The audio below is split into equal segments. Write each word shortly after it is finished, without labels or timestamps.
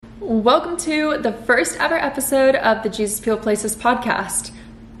Welcome to the first ever episode of the Jesus People Places podcast.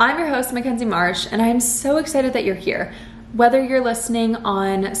 I'm your host, Mackenzie Marsh, and I am so excited that you're here. Whether you're listening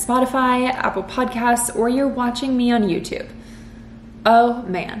on Spotify, Apple Podcasts, or you're watching me on YouTube. Oh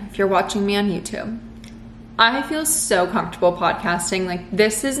man, if you're watching me on YouTube, I feel so comfortable podcasting. Like,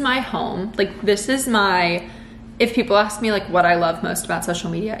 this is my home. Like, this is my... If people ask me, like, what I love most about social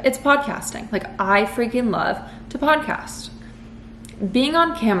media, it's podcasting. Like, I freaking love to podcast. Being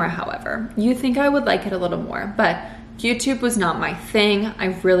on camera, however, you think I would like it a little more, but YouTube was not my thing.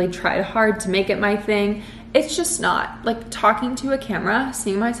 I really tried hard to make it my thing. It's just not. Like, talking to a camera,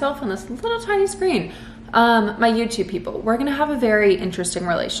 seeing myself on this little tiny screen. My YouTube people, we're going to have a very interesting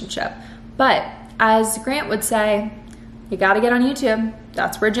relationship. But as Grant would say, you got to get on YouTube.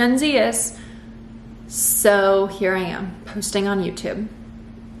 That's where Gen Z is. So here I am, posting on YouTube.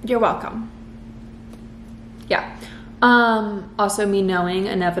 You're welcome. Yeah. Also me knowing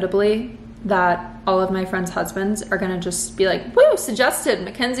inevitably that all of my friends' husbands are going to just be like, woo, suggested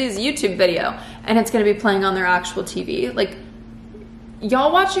Mackenzie's YouTube video. And it's going to be playing on their actual TV. Like,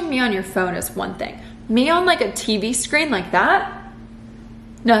 y'all watching me on your phone is one thing. Me on like a TV screen like that?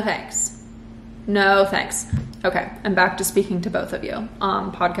 No thanks. No thanks. Okay, I'm back to speaking to both of you,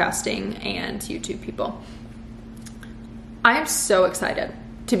 podcasting and YouTube people. I am so excited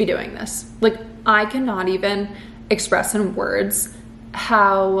to be doing this. Like, I cannot even express in words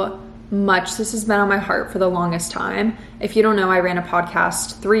how much this has been on my heart for the longest time. If you don't know, I ran a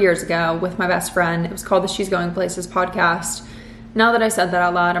podcast 3 years ago with my best friend. It was called the She's Going Places podcast. Now that I said that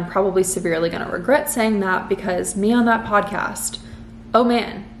out loud, I'm probably severely going to regret saying that, because me on that podcast, oh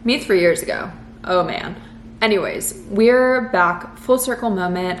man, me 3 years ago, oh man. Anyways, we're back, full circle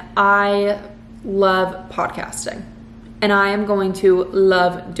moment. I love podcasting and I am going to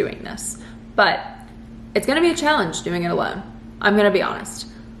love doing this, but it's going to be a challenge doing it alone. I'm going to be honest.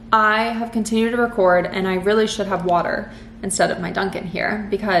 I have continued to record and I really should have water instead of my Dunkin' here,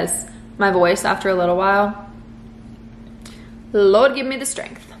 because my voice after a little while, Lord give me the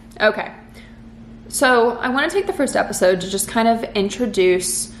strength. Okay. So I want to take the first episode to just kind of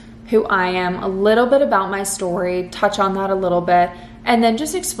introduce who I am, a little bit about my story, touch on that a little bit, and then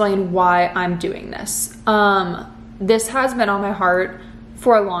just explain why I'm doing this. This has been on my heart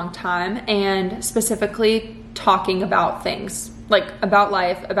for a long time, and specifically talking about things, like about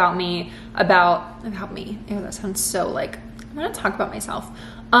life, about me, about me. Ew, that sounds so like, I'm gonna talk about myself.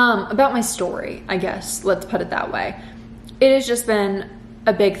 About my story, I guess, let's put it that way. It has just been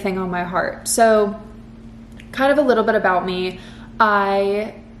a big thing on my heart. So kind of a little bit about me.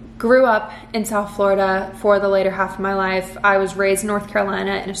 I grew up in South Florida for the later half of my life. I was raised in North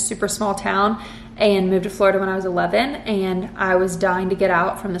Carolina in a super small town and moved to Florida when I was 11, and I was dying to get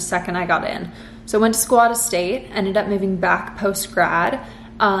out from the second I got in. So I went to school out of state, ended up moving back post-grad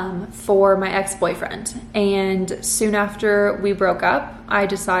for my ex-boyfriend. And soon after we broke up, I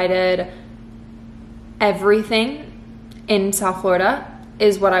decided everything in South Florida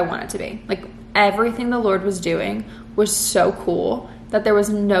is what I want it to be. Like, everything the Lord was doing was so cool that there was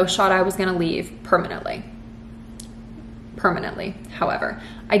no shot I was going to leave permanently. However,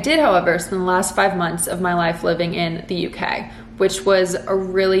 I did, spend the last 5 months of my life living in the UK, which was a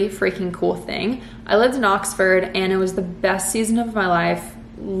really freaking cool thing. I lived in Oxford and it was the best season of my life,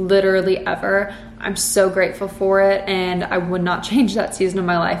 literally ever. I'm so grateful for it, and I would not change that season of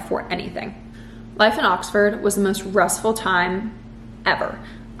my life for anything. Life in Oxford was the most restful time ever.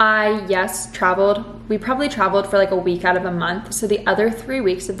 Traveled. We probably traveled for like a week out of a month. So the other 3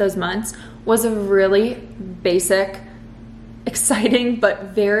 weeks of those months was a really basic, exciting, but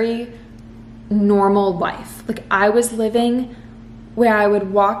very normal life. Like, I was living where I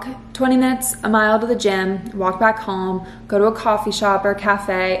would walk 20 minutes, a mile to the gym, walk back home, go to a coffee shop or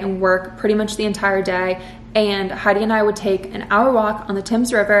cafe and work pretty much the entire day. And Heidi and I would take an hour walk on the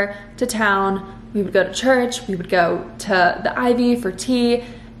Thames River to town. We would go to church. We would go to the Ivy for tea.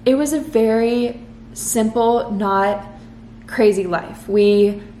 It was a very simple, not crazy life.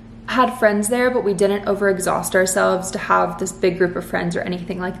 We had friends there, but we didn't overexhaust ourselves to have this big group of friends or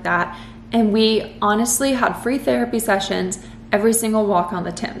anything like that. And we honestly had free therapy sessions every single walk on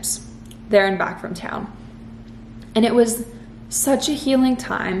the Thames, there and back from town. And it was such a healing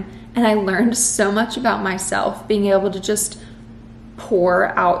time, and I learned so much about myself, being able to just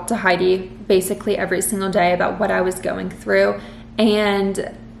pour out to Heidi basically every single day about what I was going through.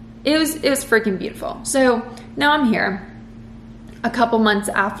 And it was freaking beautiful. So now I'm here. A couple months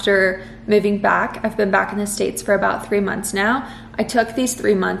after moving back, I've been back in the States for about 3 months now. I took these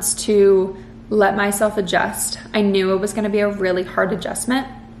 3 months to let myself adjust. I knew it was going to be a really hard adjustment.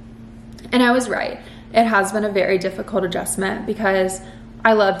 And I was right. It has been a very difficult adjustment because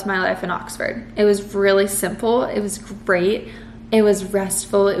I loved my life in Oxford. It was really simple. It was great. It was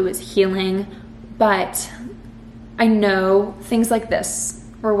restful. It was healing. But I know things like this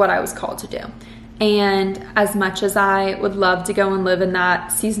were what I was called to do. And as much as I would love to go and live in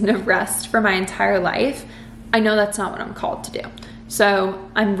that season of rest for my entire life, I know that's not what I'm called to do. So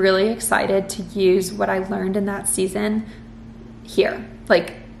I'm really excited to use what I learned in that season here.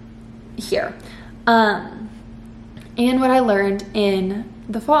 And what I learned in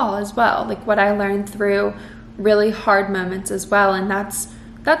the fall as well, like what I learned through really hard moments as well. And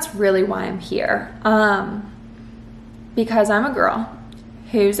that's really why I'm here. Because I'm a girl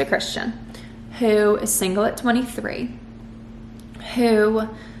who's a Christian, who is single at 23, who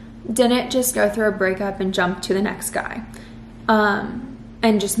didn't just go through a breakup and jump to the next guy,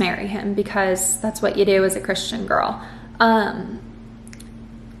 and just marry him because that's what you do as a Christian girl.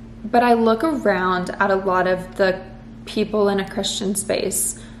 But I look around at a lot of the people in a Christian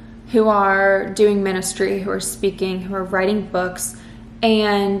space who are doing ministry, who are speaking, who are writing books,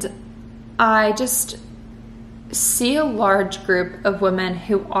 and I just see a large group of women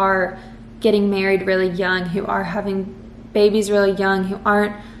who are getting married really young, who are having babies really young, who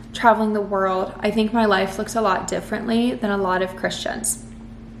aren't traveling the world. I think my life looks a lot differently than a lot of Christians.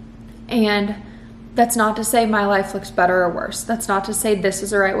 And that's not to say my life looks better or worse. That's not to say this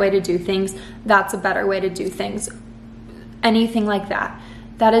is the right way to do things, that's a better way to do things, anything like that.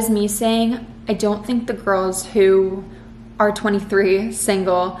 That is me saying I don't think the girls who are 23,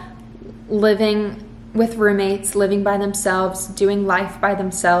 single, living with roommates, living by themselves, doing life by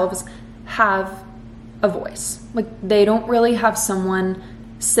themselves, have a voice. Like, they don't really have someone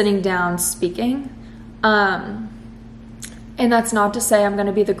sitting down speaking. And that's not to say I'm going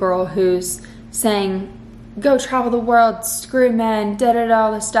to be the girl who's saying, go travel the world, screw men,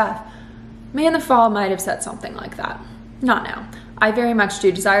 all this stuff. Me in the fall might have said something like that. Not now. I very much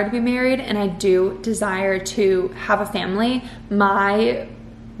do desire to be married, and I do desire to have a family. My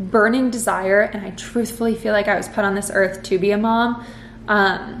burning desire, and I truthfully feel like I was put on this earth to be a mom,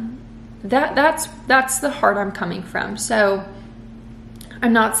 that's the heart I'm coming from. So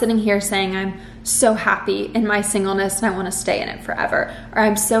I'm not sitting here saying I'm so happy in my singleness and I want to stay in it forever, or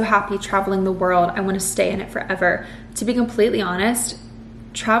I'm so happy traveling the world, I want to stay in it forever. To be completely honest,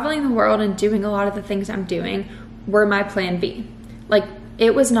 traveling the world and doing a lot of the things I'm doing were my plan B. Like,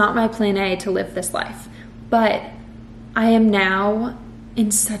 it was not my plan A to live this life, but I am now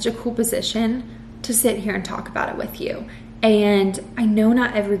in such a cool position to sit here and talk about it with you. And I know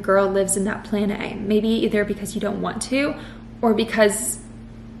not every girl lives in that plan A, maybe either because you don't want to, or because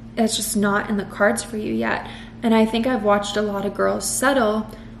it's just not in the cards for you yet. And I think I've watched a lot of girls settle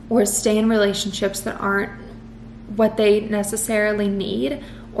or stay in relationships that aren't what they necessarily need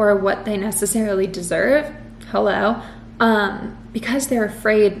or what they necessarily deserve. Because they're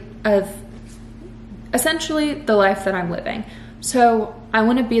afraid of essentially the life that I'm living. So I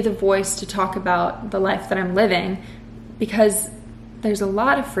want to be the voice to talk about the life that I'm living, because there's a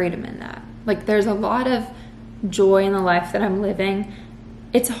lot of freedom in that. Like, there's a lot of joy in the life that I'm living.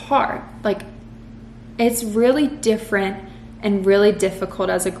 It's hard. Like, it's really different and really difficult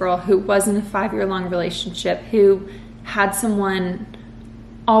as a girl who was in a 5-year-long relationship, who had someone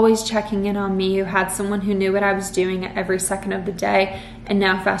always checking in on me, who had someone who knew what I was doing at every second of the day. And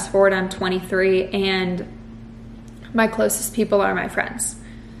now fast forward, I'm 23 and my closest people are my friends.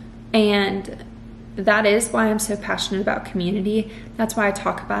 And that is why I'm so passionate about community. That's why I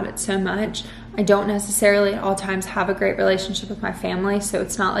talk about it so much. I don't necessarily at all times have a great relationship with my family, so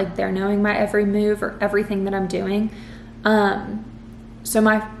it's not like they're knowing my every move or everything that I'm doing. So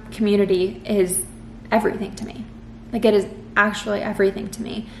my community is everything to me. Like, it is actually everything to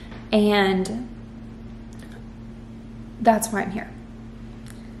me. And that's why I'm here.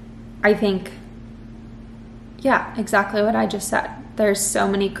 I think, yeah, exactly what I just said. There's so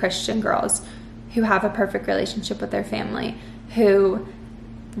many Christian girls who have a perfect relationship with their family, who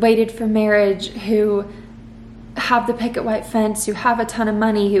waited for marriage, who have the picket white fence, who have a ton of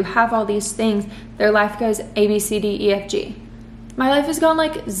money, who have all these things. Their life goes A, B, C, D, E, F, G. My life is going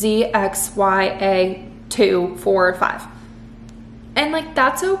like Z, X, Y, A, 2, 4, 5. And like,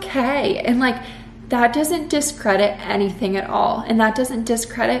 that's okay. And like, that doesn't discredit anything at all. And that doesn't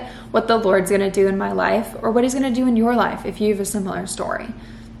discredit what the Lord's going to do in my life or what he's going to do in your life if you have a similar story.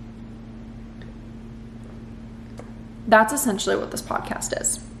 That's essentially what this podcast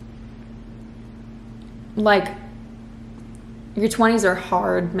is. Like, your 20s are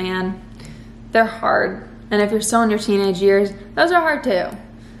hard, man. They're hard. And if you're still in your teenage years, those are hard too.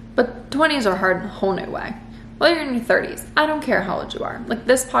 But 20s are hard in a whole new way. Well, you're in your 30s. I don't care how old you are. Like,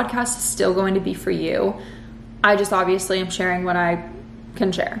 this podcast is still going to be for you. I just obviously am sharing what I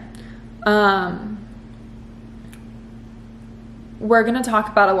can share. We're going to talk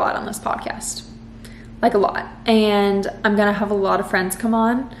about a lot on this podcast, like a lot. And I'm going to have a lot of friends come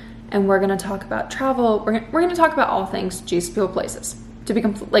on, and we're going to talk about travel. We're going to talk about all things Jesus People Places. To be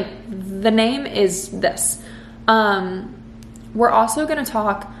complete, like the name is this. We're also going to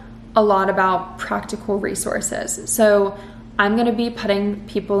talk a lot about practical resources. So I'm going to be putting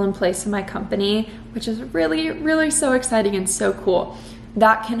people in place in my company, which is really, really so exciting and so cool.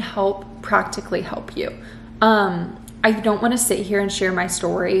 That can practically help you. I don't want to sit here and share my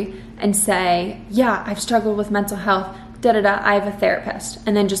story and say, yeah, I've struggled with mental health, I have a therapist,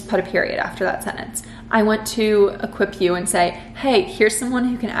 and then just put a period after that sentence. I want to equip you and say, hey, here's someone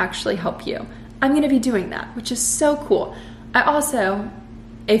who can actually help you. I'm going to be doing that, which is so cool. I also,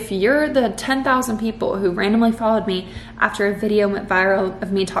 if you're the 10,000 people who randomly followed me after a video went viral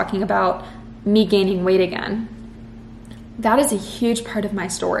of me talking about me gaining weight again, that is a huge part of my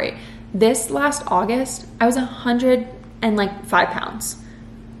story. This last August, I was 105 pounds.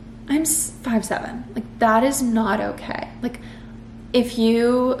 I'm 5'7". Like, that is not okay. Like, if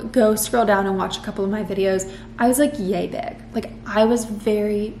you go scroll down and watch a couple of my videos, I was like yay big. Like, I was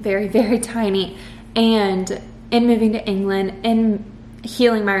very, very, very tiny. And in moving to England and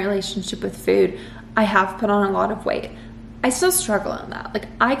healing my relationship with food, I have put on a lot of weight. I still struggle on that. Like,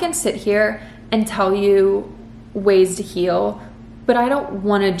 I can sit here and tell you ways to heal, but I don't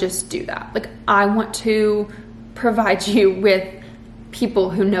want to just do that. Like, I want to provide you with people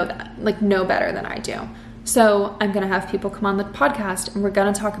who know that, like, know better than I do. So I'm going to have people come on the podcast, and we're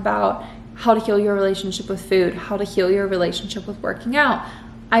going to talk about how to heal your relationship with food, how to heal your relationship with working out.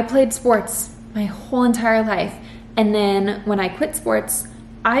 I played sports my whole entire life. And then when I quit sports,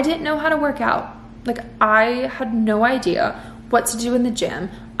 I didn't know how to work out. Like, I had no idea what to do in the gym.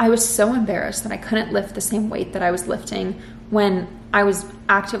 I was so embarrassed that I couldn't lift the same weight that I was lifting when I was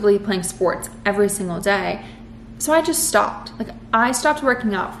actively playing sports every single day. So I just stopped. Like, I stopped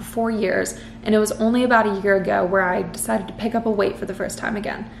working out for 4 years, and it was only about a year ago where I decided to pick up a weight for the first time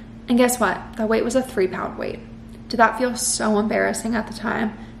again. And guess what? That weight was a 3-pound weight. Did that feel so embarrassing at the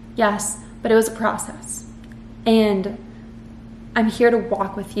time? Yes, but it was a process. And I'm here to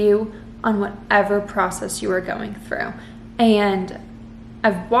walk with you on whatever process you are going through. And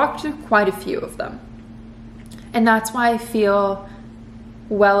I've walked through quite a few of them. And that's why I feel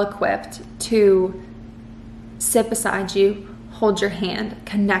well equipped to sit beside you, hold your hand,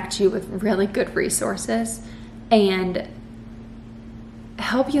 connect you with really good resources, and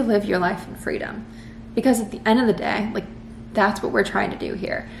help you live your life in freedom. Because at the end of the day, like, that's what we're trying to do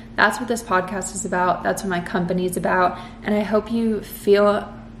here. That's what this podcast is about. That's what my company is about. And I hope you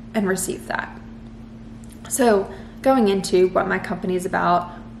feel and receive that. So going into what my company is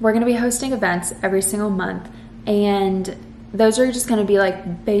about, we're going to be hosting events every single month. And those are just going to be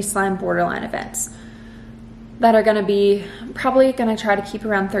like baseline, borderline events that are going to be probably going to try to keep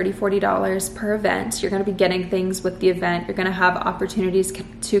around $30, $40 per event. You're going to be getting things with the event. You're going to have opportunities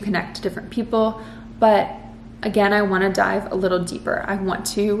to connect to different people. But again, I want to dive a little deeper. I want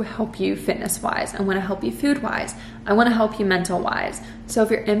to help you fitness-wise. I want to help you food-wise. I want to help you mental-wise. So if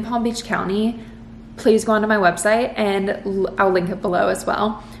you're in Palm Beach County, please go onto my website, and I'll link it below as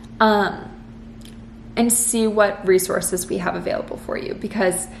well, and see what resources we have available for you,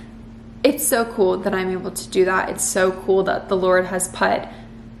 because it's so cool that I'm able to do that. It's so cool that the Lord has put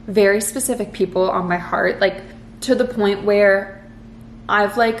very specific people on my heart, like to the point where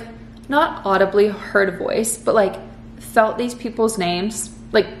I've like not audibly heard a voice, but like felt these people's names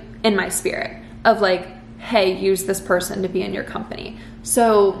like in my spirit of like, hey, use this person to be in your company.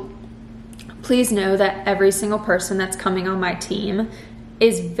 So please know that every single person that's coming on my team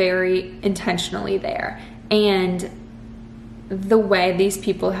is very intentionally there. And the way these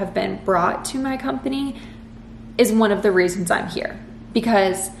people have been brought to my company is one of the reasons I'm here,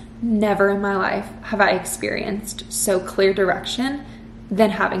 because never in my life have I experienced so clear direction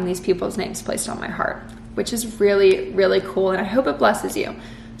than having these people's names placed on my heart, which is really, really cool. And I hope it blesses you.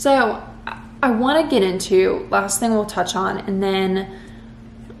 So I want to get into last thing we'll touch on, and then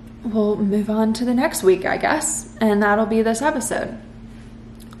we'll move on to the next week, I guess. And that'll be this episode.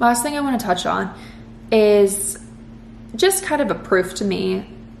 Last thing I want to touch on is just kind of a proof to me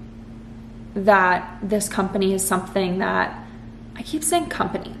that this company is something that I keep saying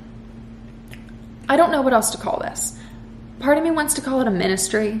company. I don't know what else to call this. Part of me wants to call it a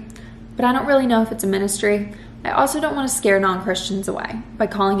ministry, but I don't really know if it's a ministry. I also don't want to scare non-Christians away by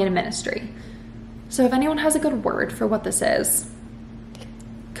calling it a ministry. So if anyone has a good word for what this is,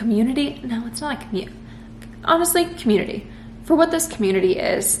 community? No, it's not a community. Honestly, community. For what this community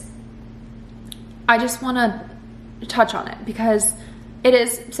is, I just want to touch on it, because it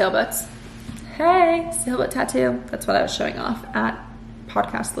is sailboats. Hey, sailboat tattoo. That's what I was showing off at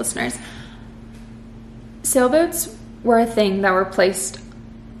podcast listeners. Sailboats were a thing that were placed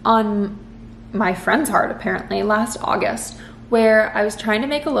on my friend's heart apparently last August, where I was trying to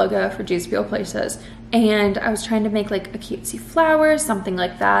make a logo for Jesus People Places, and I was trying to make like a cutesy flower, something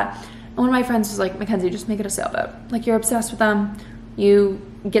like that. And one of my friends was like, Mackenzie, just make it a sailboat. Like, you're obsessed with them. You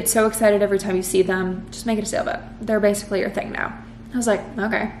get so excited every time you see them. Just make it a sailboat. They're basically your thing now. I was like,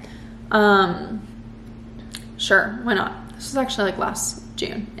 okay. Sure, why not? This was actually like last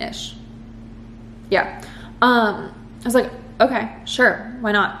June-ish. Yeah. I was like, okay, sure,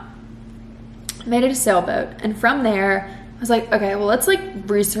 why not? Made it a sailboat. And from there, I was like, okay, well, let's like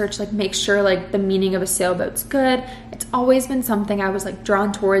research, like make sure like the meaning of a sailboat's good. It's always been something I was like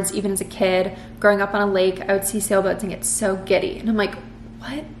drawn towards even as a kid. Growing up on a lake, I would see sailboats and get so giddy. And I'm like,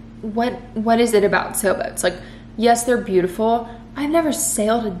 what is it about sailboats? Like, yes, they're beautiful. I've never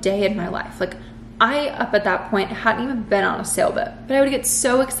sailed a day in my life. Like, I, up at that point, hadn't even been on a sailboat, but I would get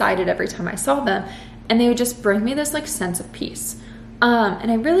so excited every time I saw them, and they would just bring me this like sense of peace.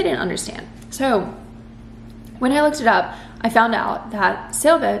 And I really didn't understand. So when I looked it up, I found out that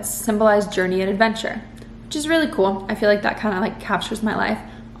sailboats symbolize journey and adventure, which is really cool. I feel like that kind of like captures my life.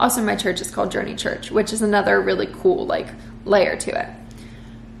 Also, my church is called Journey Church, which is another really cool like layer to it.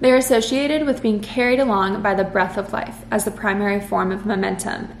 They're associated with being carried along by the breath of life, as the primary form of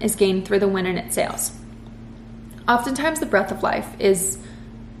momentum is gained through the wind and it sails. Oftentimes, the breath of life is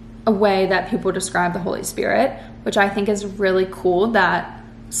a way that people describe the Holy Spirit, which I think is really cool, that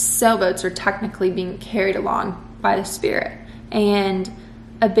sailboats are technically being carried along by the Spirit. And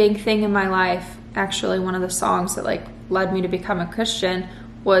a big thing in my life, actually one of the songs that like led me to become a Christian,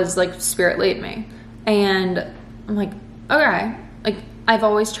 was like Spirit Lead Me. And I'm like, okay, like I've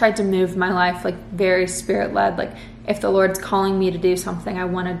always tried to move my life like very Spirit led. Like, if the Lord's calling me to do something, I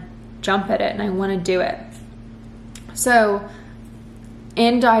want to jump at it and I want to do it. So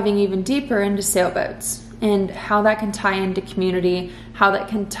in diving even deeper into sailboats and how that can tie into community, how that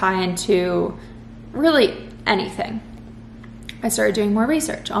can tie into really anything, I started doing more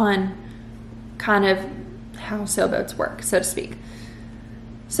research on kind of how sailboats work, so to speak.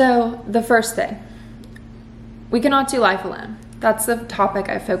 So the first thing, we cannot do life alone. That's the topic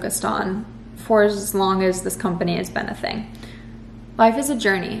I focused on for as long as this company has been a thing. Life is a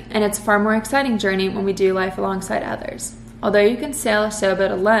journey, and it's a far more exciting journey when we do life alongside others. Although you can sail a sailboat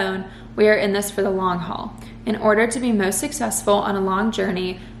alone, we are in this for the long haul. In order to be most successful on a long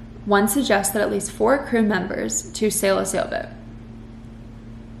journey, one suggests that at least 4 crew members to sail a sailboat.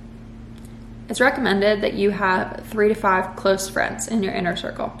 It's recommended that you have 3 to 5 close friends in your inner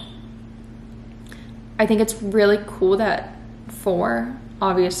circle. I think it's really cool that 4,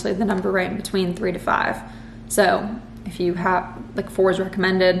 obviously the number right in between 3 to 5. So if you have, like, 4 is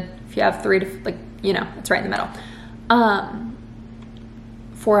recommended. If you have 3 to, like, you know, it's right in the middle.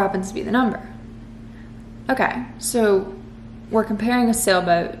 4 happens to be the number. Okay, so we're comparing a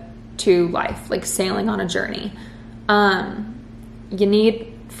sailboat to life, like sailing on a journey. You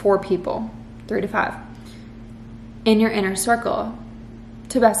need 4 people, 3 to 5, in your inner circle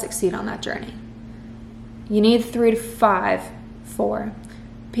to best succeed on that journey. You need 3 to 5, 4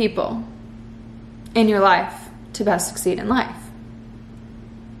 people in your life to best succeed in life.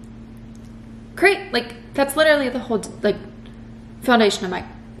 Great, like that's literally the whole like foundation of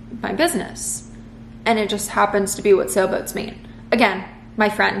my business, and it just happens to be what sailboats mean. Again, my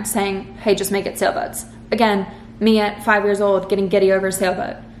friend saying, "Hey, just make it sailboats." Again, me at 5 years old getting giddy over a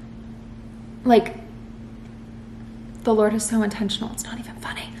sailboat. Like, the Lord is so intentional. It's not even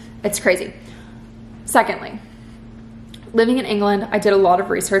funny. It's crazy. Secondly, living in England, I did a lot of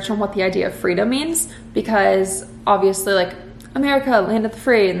research on what the idea of freedom means, because obviously, like, America, land of the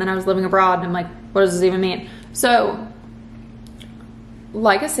free, and then I was living abroad, and I'm like, what does this even mean? So,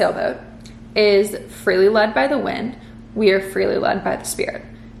 like a sailboat is freely led by the wind, we are freely led by the Spirit.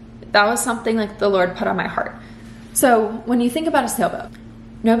 That was something like the Lord put on my heart. So when you think about a sailboat,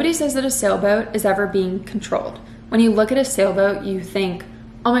 nobody says that a sailboat is ever being controlled. When you look at a sailboat, you think,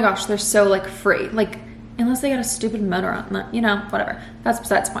 oh my gosh, they're so like free. Like, unless they got a stupid motor on them, you know, whatever. That's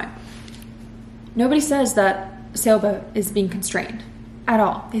besides the point. Nobody says that a sailboat is being constrained at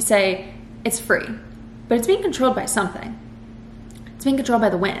all. They say it's free, but it's being controlled by something. It's being controlled by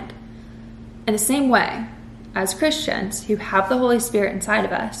the wind. In the same way, as Christians who have the Holy Spirit inside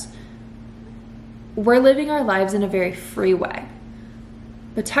of us, we're living our lives in a very free way.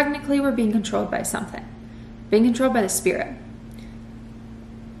 But technically, we're being controlled by something. Being controlled by the Spirit.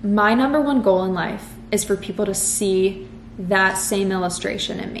 My number one goal in life is for people to see that same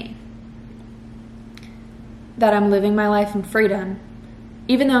illustration in me. That I'm living my life in freedom,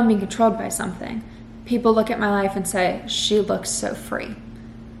 even though I'm being controlled by something, people look at my life and say, she looks so free.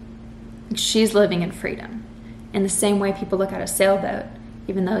 She's living in freedom. In the same way people look at a sailboat,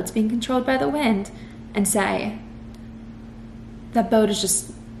 even though it's being controlled by the wind, and say, that boat is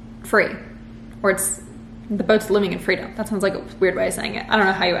just free. Or the boat's living in freedom. That sounds like a weird way of saying it. I don't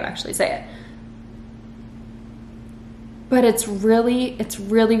know how you would actually say it. But it's really,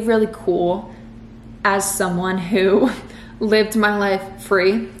 really cool as someone who lived my life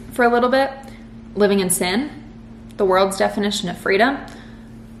free for a little bit, living in sin, the world's definition of freedom.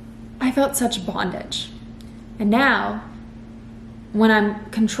 I felt such bondage. And now, when I'm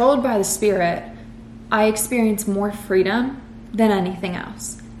controlled by the Spirit, I experience more freedom than anything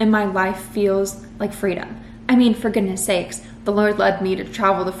else. And my life feels like freedom. I mean, for goodness sakes, the Lord led me to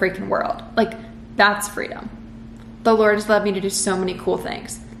travel the freaking world. Like, that's freedom. The Lord has led me to do so many cool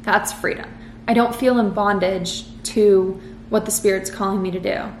things. That's freedom. I don't feel in bondage to what the Spirit's calling me to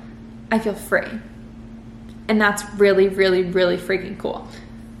do. I feel free. And that's really, really, really freaking cool.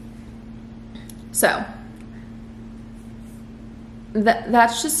 So,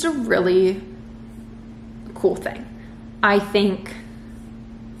 that's just a really cool thing. I think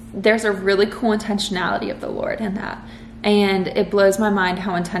there's a really cool intentionality of the Lord in that. And it blows my mind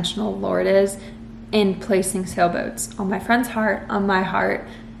how intentional the Lord is in placing sailboats on my friend's heart, on my heart,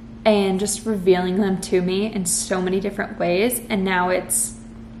 and just revealing them to me in so many different ways. And now it's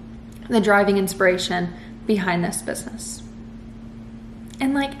the driving inspiration behind this business.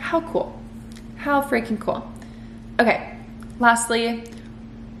 And like, how cool. How freaking cool. Okay, lastly,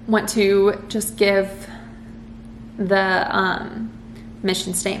 want to just give the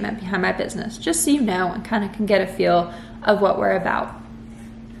mission statement behind my business, just so you know and kind of can get a feel of what we're about.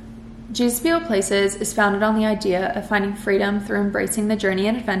 Jesus People Places is founded on the idea of finding freedom through embracing the journey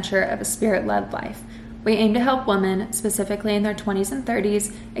and adventure of a Spirit-led life. We aim to help women, specifically in their 20s and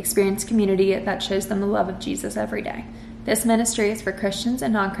 30s, experience community that shows them the love of Jesus every day. This ministry is for Christians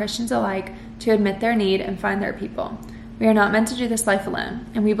and non-Christians alike to admit their need and find their people. We are not meant to do this life alone,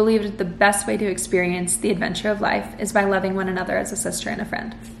 and we believe that the best way to experience the adventure of life is by loving one another as a sister and a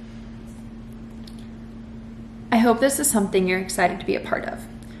friend. I hope this is something you're excited to be a part of.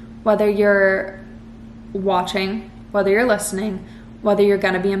 Whether you're watching, whether you're listening, whether you're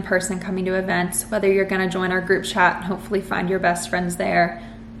going to be in person coming to events, whether you're going to join our group chat and hopefully find your best friends there,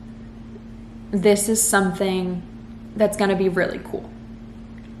 this is something that's going to be really cool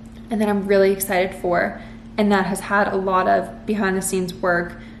and that I'm really excited for, and that has had a lot of behind the scenes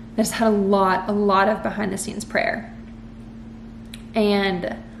work, that's had a lot of behind the scenes prayer.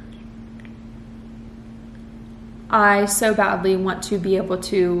 And I so badly want to be able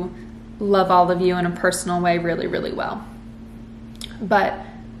to love all of you in a personal way really, really well. But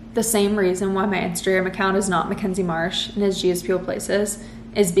the same reason why my Instagram account is not Mackenzie Marsh and is Jesus People Places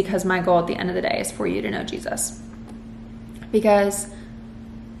is because my goal at the end of the day is for you to know Jesus. Because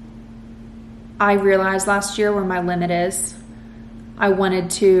I realized last year where my limit is. I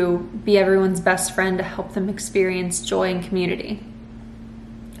wanted to be everyone's best friend to help them experience joy and community.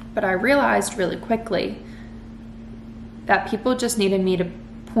 But I realized really quickly that people just needed me to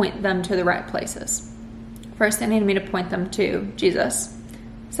point them to the right places. First, they needed me to point them to Jesus.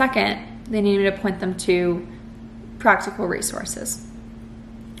 Second, they needed me to point them to practical resources.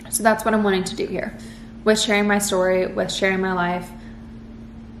 So that's what I'm wanting to do here. With sharing my story, with sharing my life,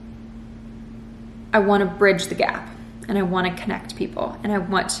 I want to bridge the gap, and I want to connect people, and I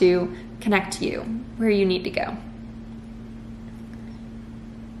want to connect you where you need to go.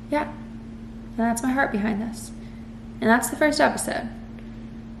 Yeah, and that's my heart behind this. And that's the first episode.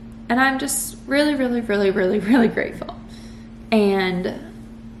 And I'm just really, really, really, really, really grateful. And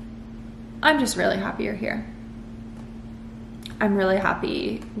I'm just really happy you're here. I'm really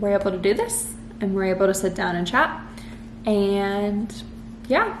happy we're able to do this and we're able to sit down and chat. And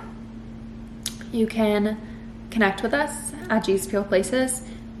yeah, you can connect with us at Jesus People Places.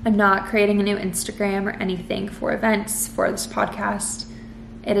 I'm not creating a new Instagram or anything for events for this podcast.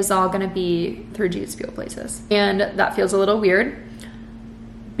 It is all going to be through Jesus People Places. And that feels a little weird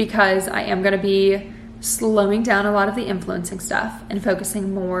because I am going to be slowing down a lot of the influencing stuff and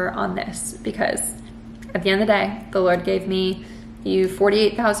focusing more on this, because at the end of the day, the Lord gave me you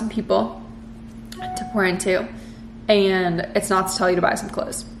 48,000 people to pour into, and it's not to tell you to buy some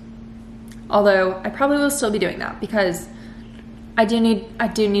clothes. Although I probably will still be doing that because I do need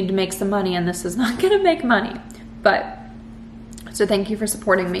to make some money, and this is not going to make money. But so thank you for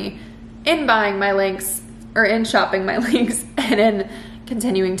supporting me in buying my links or in shopping my links and in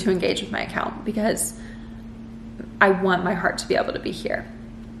continuing to engage with my account, because I want my heart to be able to be here.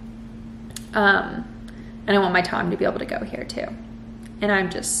 And I want my time to be able to go here too. and I'm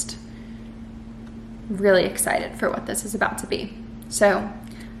just really excited for what this is about to be. So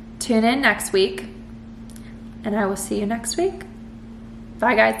tune in next week, and I will see you next week.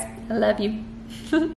 Bye, guys. I love you.